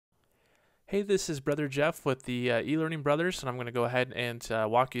Hey, this is Brother Jeff with the eLearning Brothers, and I'm going to go ahead and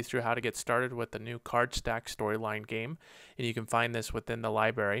walk you through how to get started with the new Cardstock storyline game. And you can find this within the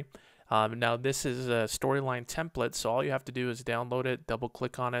library. Now, this is a storyline template, so all you have to do is download it,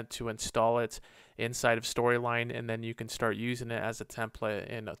 double-click on it to install it inside of Storyline, and then you can start using it as a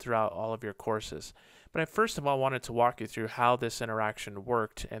template throughout all of your courses. But I first of all wanted to walk you through how this interaction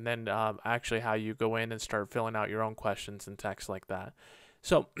worked, and then actually how you go in and start filling out your own questions and text like that.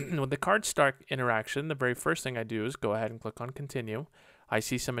 So with the Cardstock interaction, the very first thing I do is go ahead and click on continue. I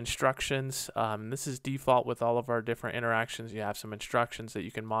see some instructions. This is default with all of our different interactions. You have some instructions that you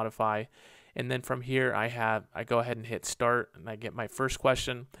can modify. And then from here, I go ahead and hit start, and I get my first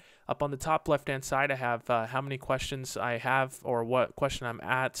question. Up on the top left-hand side, I have how many questions I have, or what question I'm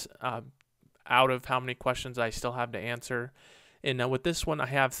at, out of how many questions I still have to answer. And with this one,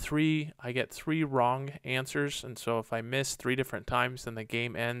 I get three wrong answers. And so if I miss 3 different times, then the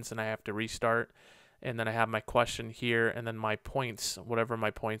game ends and I have to restart. And then I have my question here, and then my points, whatever my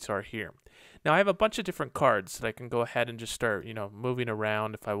points are here. Now I have a bunch of different cards that I can go ahead and just start, moving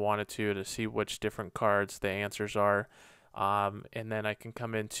around if I wanted to see which different cards the answers are. And then I can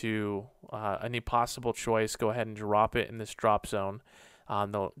come into any possible choice, go ahead and drop it in this drop zone.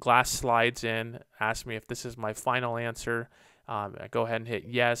 The glass slides in, asks me if this is my final answer. I go ahead and hit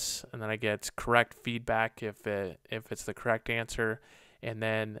yes, and then I get correct feedback if it's the correct answer. And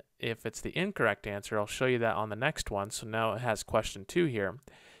then if it's the incorrect answer, I'll show you that on the next one. So now it has question 2 here.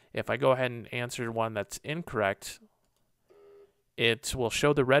 If I go ahead and answer one that's incorrect, it will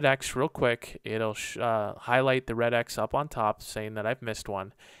show the red X real quick. It'll highlight the red X up on top saying that I've missed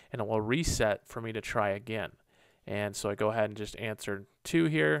one, and it will reset for me to try again. And so I go ahead and just answer 2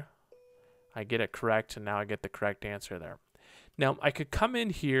 here. I get it correct, and now I get the correct answer there. Now I could come in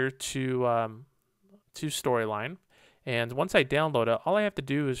here to Storyline, and once I download it, all I have to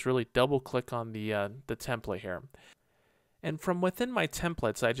do is really double click on the template here. And from within my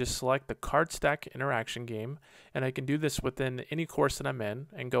templates, I just select the Cardstock Interaction game, and I can do this within any course that I'm in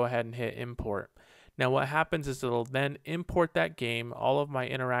and go ahead and hit import. Now what happens is it'll then import that game, all of my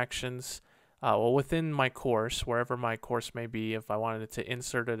interactions, within my course, wherever my course may be. If I wanted to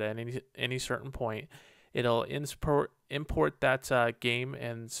insert it at any certain point, it'll import that game,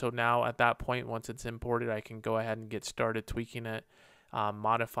 and so now at that point, once it's imported, I can go ahead and get started tweaking it,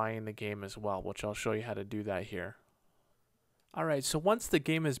 modifying the game as well, which I'll show you how to do that here. Alright, so once the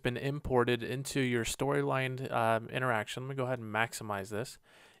game has been imported into your storyline interaction, let me go ahead and maximize this.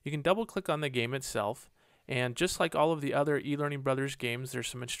 You can double click on the game itself, and just like all of the other eLearning Brothers games, there's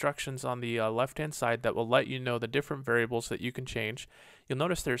some instructions on the left-hand side that will let you know the different variables that you can change. You'll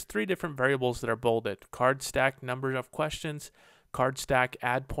notice there's 3 different variables that are bolded: Cardstock number of questions, Cardstock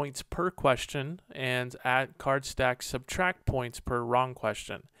add points per question, and Cardstock subtract points per wrong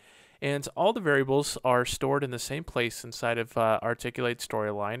question. And all the variables are stored in the same place inside of Articulate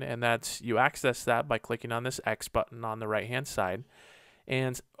Storyline, and that's, you access that by clicking on this X button on the right-hand side.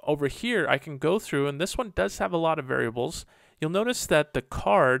 And over here, I can go through, and this one does have a lot of variables. You'll notice that the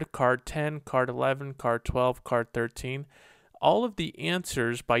card 10, card 11, card 12, card 13, all of the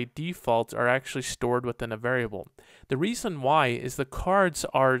answers by default are actually stored within a variable. The reason why is the cards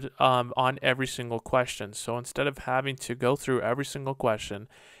are on every single question. So instead of having to go through every single question,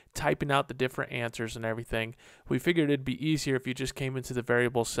 typing out the different answers and everything, we figured it'd be easier if you just came into the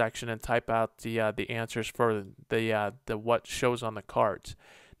variables section and type out the answers for the what shows on the cards.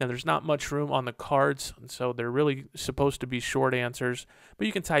 Now there's not much room on the cards, so they're really supposed to be short answers, but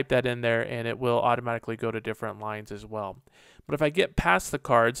you can type that in there and it will automatically go to different lines as well. But if I get past the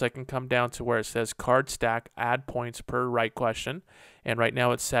cards, I can come down to where it says Cardstock add points per right question, and right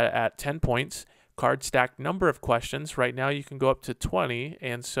now it's set at 10 points. Cardstock number of questions, right now you can go up to 20,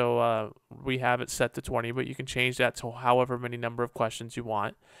 and so we have it set to 20, but you can change that to however many number of questions you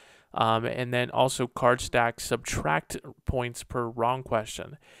want. And then also Cardstock subtract points per wrong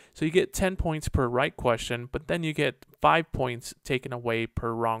question. So you get 10 points per right question, but then you get 5 points taken away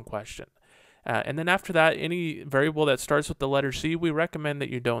per wrong question. And then after that, any variable that starts with the letter C, we recommend that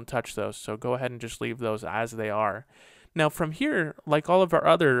you don't touch those. So go ahead and just leave those as they are. Now from here, like all of our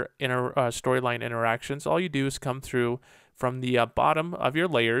other storyline interactions, all you do is come through from the bottom of your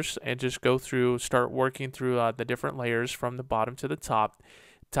layers and just go through, start working through the different layers from the bottom to the top,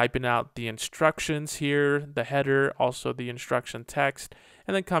 typing out the instructions here, the header, also the instruction text,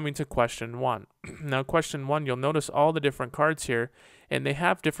 and then coming to question 1. Now question 1, you'll notice all the different cards here, and they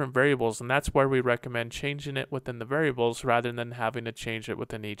have different variables, and that's where we recommend changing it within the variables rather than having to change it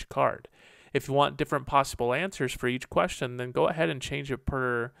within each card. If you want different possible answers for each question, then go ahead and change it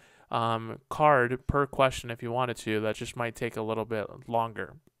per card per question if you wanted to. That just might take a little bit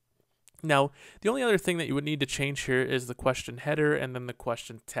longer. Now, the only other thing that you would need to change here is the question header and then the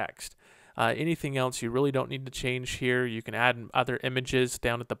question text. Anything else you really don't need to change here. You can add other images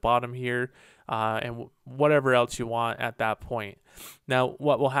down at the bottom here and whatever else you want at that point. Now,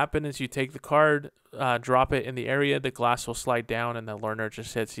 what will happen is you take the card, drop it in the area, the glass will slide down, and the learner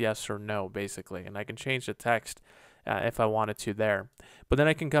just hits yes or no, basically. And I can change the text if I wanted to there. But then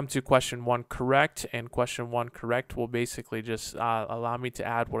I can come to question 1 correct, and question 1 correct will basically just allow me to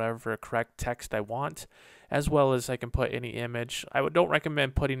add whatever correct text I want, as well as I can put any image. I don't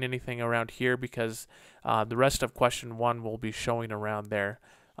recommend putting anything around here because the rest of question 1 will be showing around there.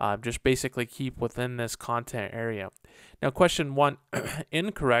 Just basically keep within this content area. Now question 1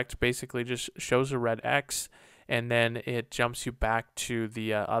 incorrect basically just shows a red X, and then it jumps you back to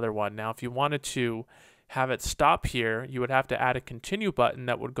the other one. Now if you wanted to have it stop here, you would have to add a continue button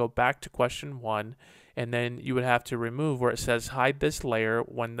that would go back to question 1, and then you would have to remove where it says hide this layer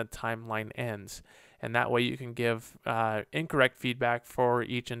when the timeline ends. And that way you can give incorrect feedback for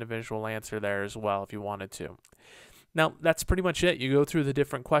each individual answer there as well if you wanted to. Now that's pretty much it. You go through the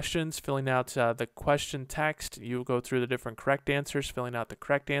different questions, filling out the question text. You go through the different correct answers, filling out the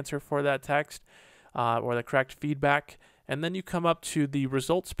correct answer for that text or the correct feedback. And then you come up to the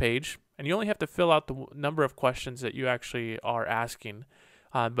results page, and you only have to fill out the number of questions that you actually are asking.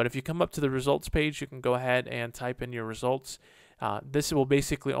 But if you come up to the results page, you can go ahead and type in your results. This will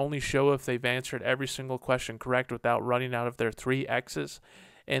basically only show if they've answered every single question correct without running out of their 3 X's.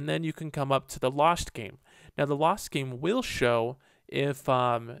 And then you can come up to the lost game. Now the lost game will show if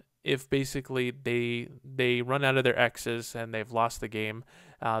basically they run out of their X's and they've lost the game,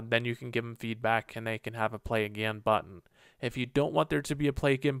 then you can give them feedback and they can have a play again button. If you don't want there to be a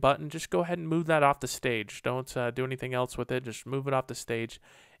play again button, just go ahead and move that off the stage. Don't do anything else with it. Just move it off the stage,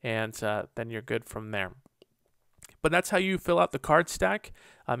 and then you're good from there. But that's how you fill out the card stack.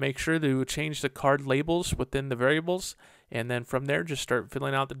 Make sure to change the card labels within the variables, and then from there just start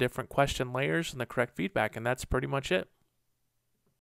filling out the different question layers and the correct feedback, and that's pretty much it.